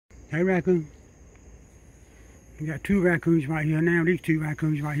Hey, raccoon. You got two raccoons right here now. These two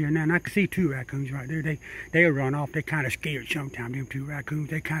raccoons right here now. And I can see two raccoons right there. They'll run off. They kind of scared sometimes. Them two raccoons,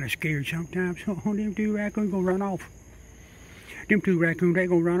 they kind of scared sometimes. Oh, them two raccoons gonna run off. Them two raccoons, they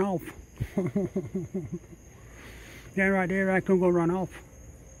gonna run off. That right there, raccoon gonna run off.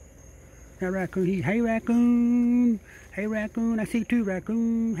 That raccoon, hey raccoon. Hey raccoon, I see two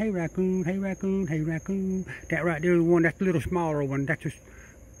raccoons. Hey raccoon, hey raccoon, hey raccoon. That right there is one, that's the little smaller one. That's just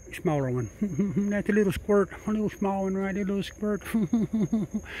smaller one. That's a little squirt, a little small one right there, little squirt.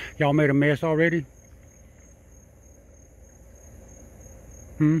 Y'all made a mess already?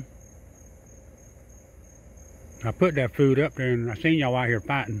 I put that food up there and I seen y'all out here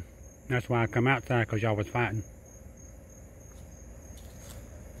fighting. That's why I come outside, because y'all was fighting.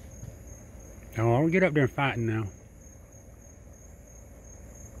 Oh, I'll get up there and fighting now.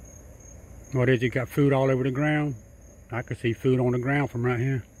 What is it? Got food all over the ground? I can see food on the ground from right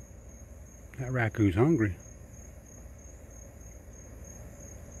here. That raccoon's hungry.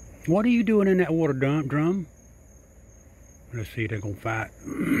 What are you doing in that water drum? Let's see, they're gonna fight.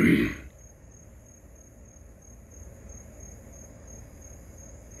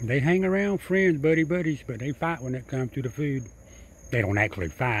 They hang around, friends, buddies, but they fight when it comes to the food. They don't actually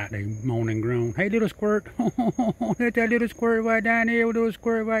fight, they moan and groan. Hey, little squirt. That's that little squirt right down there, little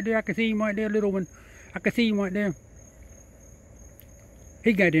squirt right there. I can see him right there, little one. I can see him right there.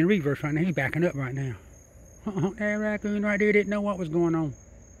 He got in reverse right now. He's backing up right now. That raccoon right there didn't know what was going on.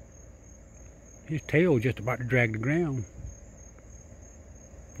 His tail just about to drag the ground.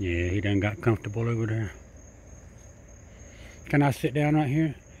 Yeah, he done got comfortable over there. Can I sit down right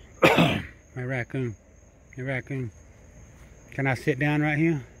here? Hey, raccoon. Hey, raccoon. Can I sit down right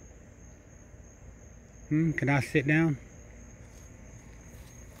here? Can I sit down?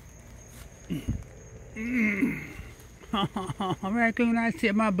 Raccoon, I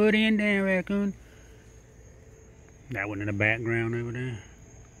sit my butt in there, raccoon. That one in the background over there.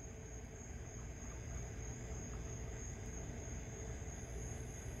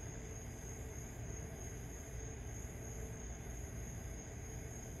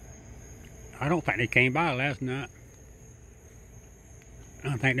 I don't think they came by last night.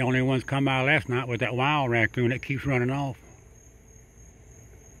 I think the only ones come by last night was that wild raccoon that keeps running off.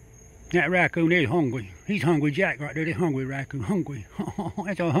 That raccoon is hungry. He's hungry Jack right there. That hungry raccoon. Hungry.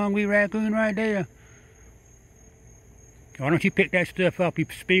 That's a hungry raccoon right there. Why don't you pick that stuff up you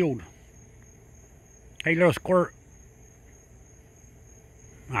spilled? Hey, little squirt.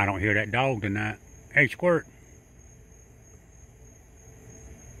 I don't hear that dog tonight. Hey, squirt.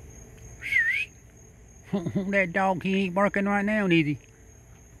 That dog, he ain't barking right now, is he?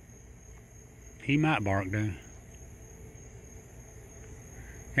 He might bark though.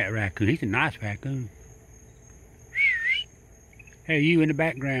 That raccoon, he's a nice raccoon. Hey, you in the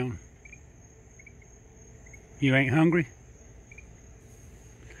background. You ain't hungry?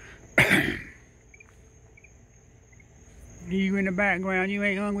 You in the background, you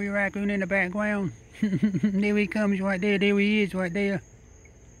ain't hungry, raccoon in the background. There he comes right there, there he is right there.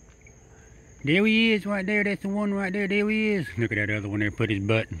 There he is right there, that's the one right there, there he is. Look at that other one there, put his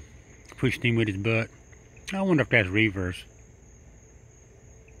butt, pushed him with his butt. I wonder if that's reverse.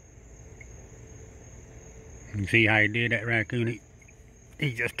 You see how he did that raccoon?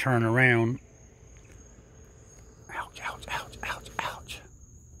 He just turned around. Ouch, ouch, ouch, ouch, ouch.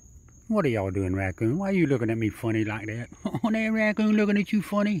 What are y'all doing, raccoon? Why are you looking at me funny like that? Oh, that raccoon looking at you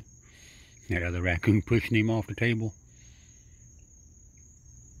funny. That other raccoon pushing him off the table.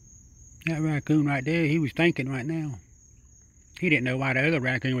 That raccoon right there, he was thinking right now. He didn't know why the other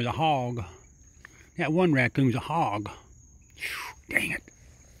raccoon was a hog. That one raccoon's a hog. Dang it.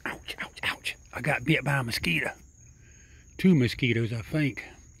 Ouch, ouch, ouch. I got bit by a mosquito. 2 mosquitoes, I think.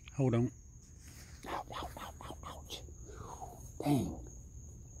 Hold on. Ouch, ouch, ouch, ouch, ouch. Dang.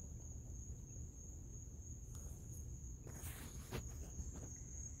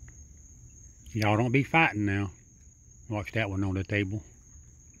 Y'all don't be fighting now. Watch that one on the table.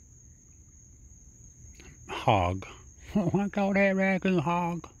 Hog. Oh, I call that raccoon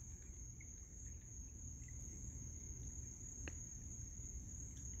hog.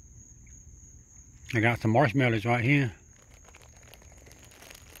 I got some marshmallows right here.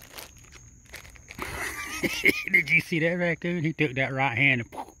 Did you see that raccoon? He took that right hand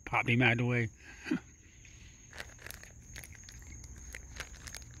and popped him out of the way.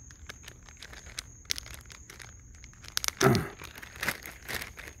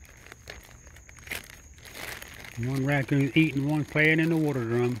 One raccoon's eating, one playing in the water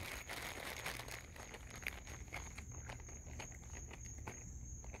drum.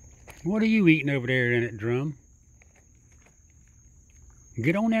 What are you eating over there in that drum?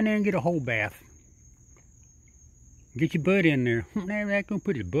 Get on in there and get a whole bath. Get your butt in there. That raccoon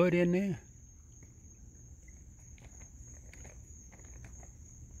put his butt in there.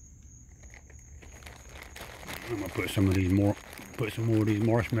 I'm gonna put some more of these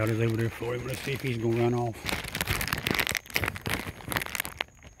marshmallows over there for him. Let's see if he's gonna run off.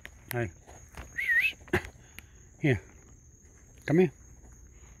 Hey. Here. Come here.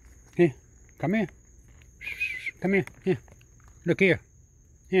 Here. Come here. Come here. Here. Look here.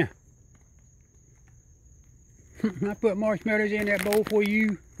 Here. I put marshmallows in that bowl for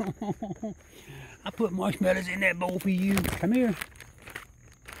you. I put marshmallows in that bowl for you. Come here.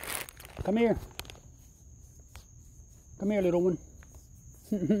 Come here. Come here, little one.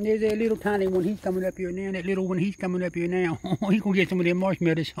 There's that little tiny one. He's coming up here now. That little one, he's coming up here now. He's going to get some of them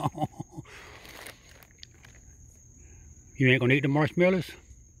marshmallows. You ain't going to eat the marshmallows?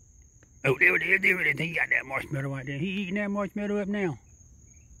 Oh, there it is. He got that marshmallow right there. He eating that marshmallow up now.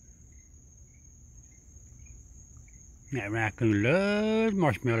 That raccoon loves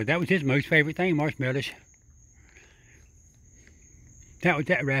marshmallows. That was his most favorite thing, marshmallows. That was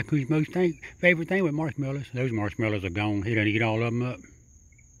that raccoon's most favorite thing with marshmallows. Those marshmallows are gone. He done eat all of them up.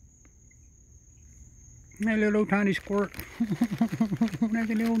 That little old tiny squirt.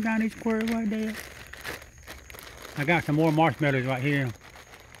 That's a little tiny squirt right there. I got some more marshmallows right here.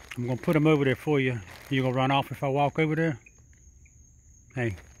 I'm going to put them over there for you. You going to run off if I walk over there?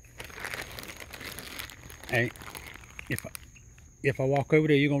 Hey. Hey. If I walk over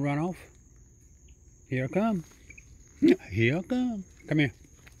there, you gonna run off? Here I come. Here I come. Come here.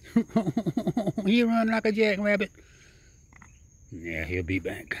 You run like a jackrabbit. Yeah, he'll be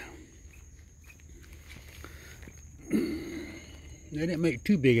back. They didn't make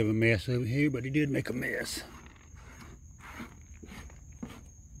too big of a mess over here, but they did make a mess.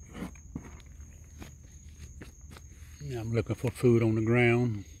 Now I'm looking for food on the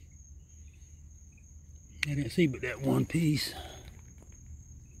ground. I didn't see but that one piece.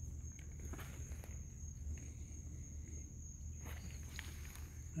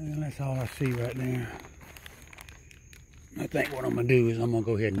 And that's all I see right there. I think what I'm going to do is I'm going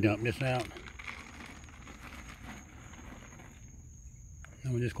to go ahead and dump this out.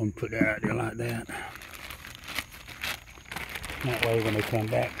 I'm just going to put that out there like that. That way when they come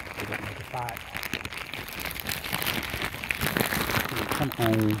back, they don't make a fight. Come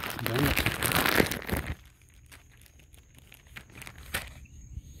on, dang it.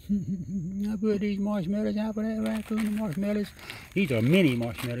 I put these marshmallows out for that raccoon. Marshmallows. These are mini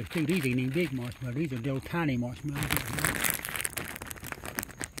marshmallows too. These ain't even big marshmallows. These are little tiny marshmallows.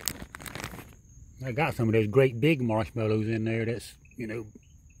 I got some of those great big marshmallows in there that's, you know,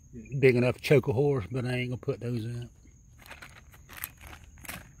 big enough to choke a horse, but I ain't gonna put those in.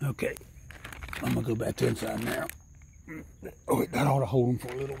 Okay. I'm gonna go back inside now. Oh, that ought to hold him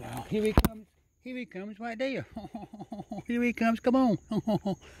for a little while. Here he comes. Here he comes right there. Here he comes. Come on.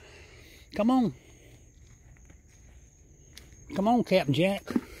 Come on. Come on, Captain Jack.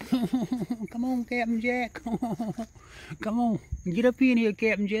 Come on, Captain Jack. Come on. Get up in here,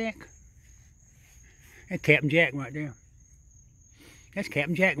 Captain Jack. That's Captain Jack right there. That's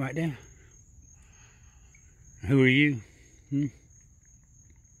Captain Jack right there. Who are you? Hmm?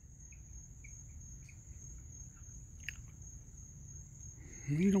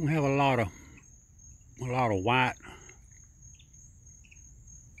 You don't have a lot of white.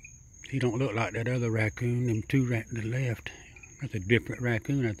 He don't look like that other raccoon, them two right to the left. That's a different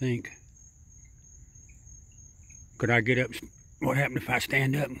raccoon, I think. Could I get up? What happened if I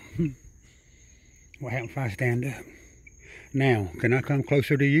stand up? What happened if I stand up? Now, can I come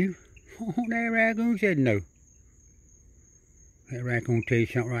closer to you? Oh, that raccoon said no. That raccoon tell you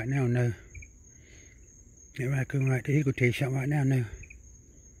something right now, no. That raccoon right there, he gonna tell you something right now, no.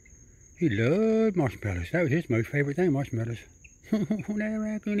 He loved marshmallows. That was his most favorite thing, marshmallows. That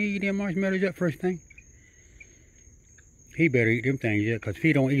raccoon eat them marshmallows up first thing. He better eat them things up, because if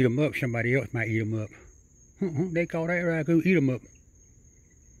he don't eat them up, somebody else might eat them up. They call that raccoon eat them up.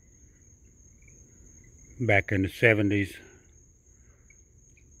 Back in the 70s,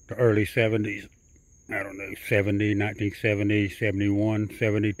 the early 70s, I don't know, 70, 1970, 71,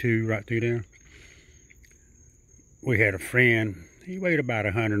 72, right through there. We had a friend. He weighed about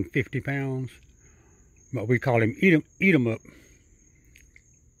 150 pounds, but we call him eat 'em up.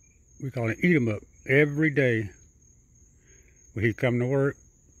 We call him eat 'em up every day. When he'd come to work,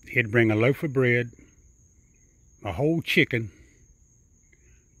 he'd bring a loaf of bread, a whole chicken,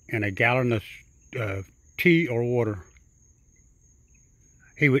 and a gallon of tea or water.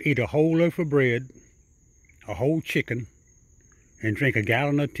 He would eat a whole loaf of bread, a whole chicken, and drink a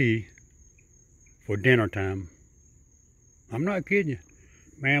gallon of tea for dinner time. I'm not kidding you.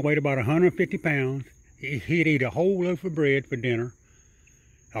 Man weighed about 150 pounds. He'd eat a whole loaf of bread for dinner,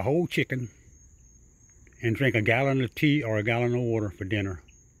 a whole chicken, and drink a gallon of tea or a gallon of water for dinner.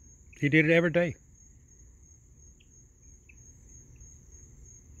 He did it every day.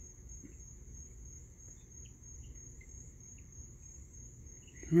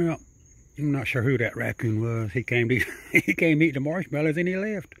 Well, I'm not sure who that raccoon was. He came to eat the marshmallows and he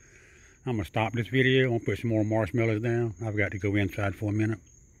left. I'm going to stop this video. I'm going to put some more marshmallows down. I've got to go inside for a minute.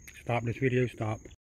 Stop this video. Stop.